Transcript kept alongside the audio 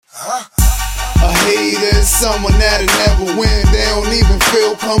someone that'll never win. They don't even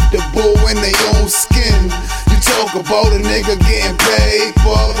feel comfortable in their own skin. You talk about a nigga getting paid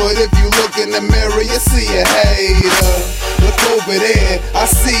for, but if you look in the mirror, you see a hater. Look over there, I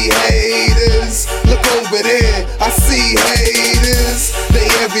see haters. Look over there, I see haters. They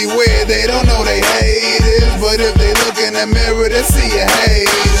everywhere, they don't know they haters, but if they look in the mirror, they see a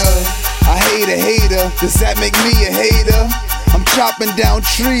hater. I hate a hater, does that make me a hater? I'm chopping down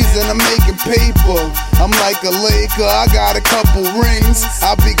trees and I'm making paper. I'm like a Laker, I got a couple rings.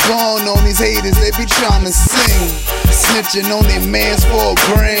 I be gone on these haters, they be trying to sing. Snitching on their mans for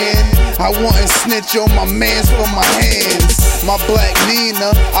 $1,000. I wouldn't snitch on my mans for my hands. My black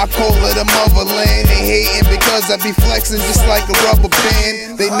Nina, I call it a motherland. They hating because I be flexing just like a rubber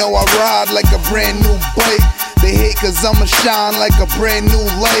band. They know I ride like a brand new bike. They hate cause I'ma shine like a brand new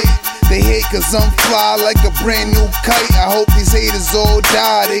light. They hate cause I'm fly like a brand new kite. I hope these haters all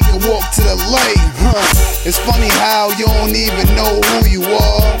die, they can walk to the light. It's funny how you don't even know who you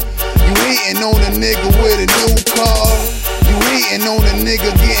are. You hating on a nigga with a new car. You hating on a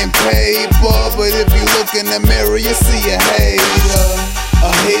nigga getting paid for, but if you look in the mirror, you see a hater.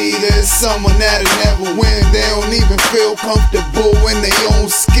 A hater is someone that'll never win. They don't even feel comfortable in their own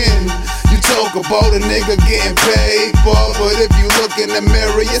skin. You talk about a nigga getting paid for, but if you look in the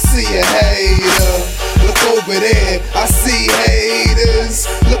mirror, you see a hater. Look over there, I see haters.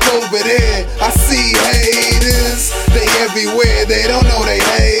 Look over there, I see haters. They everywhere, they don't know they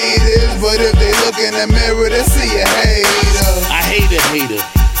haters, but if they look in the mirror, they see a hater. I hate a hater,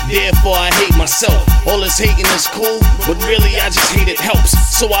 therefore I hate myself. All this hating is cool, but really I just hate it helps.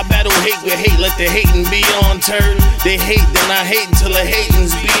 So I battle hate with hate, let the hating be on turn. They hate, then I hate until the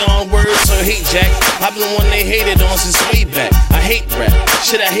hating's beyond words. So hate Jack, I've been one they hated on since way back. I hate rap,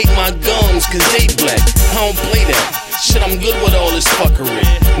 shit I hate my gums cause they black. I don't play that. Shit, I'm good with all this fuckery.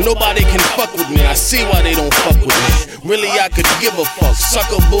 Nobody can fuck with me, I see why they don't fuck with me. Really, I could give a fuck,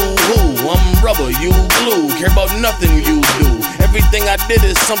 sucker boo-hoo. I'm rubber, you glue, care about nothing you do. Everything I did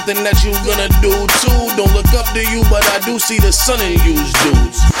is something that you gonna do too. Don't look up to you, but I do see the sun in you's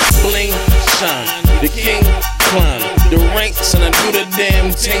dudes. Bling, shine, the king, climb the ranks, and I do the damn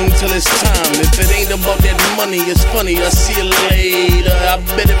thing till it's time. If it ain't about that money, it's funny, I'll see you later. I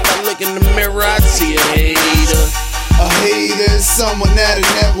bet if I look in the mirror, I see a hater. A hater is someone that'll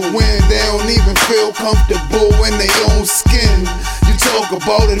never win. They don't even feel comfortable in their own skin. You talk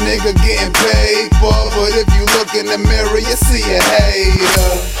about a nigga getting paid for, but if you look in the mirror, you see a hater.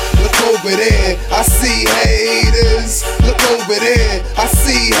 Look over there, I see haters. Look over there, I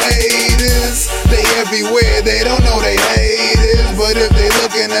see haters. They everywhere, they don't know they haters, but if they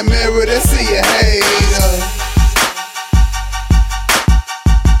look in the mirror,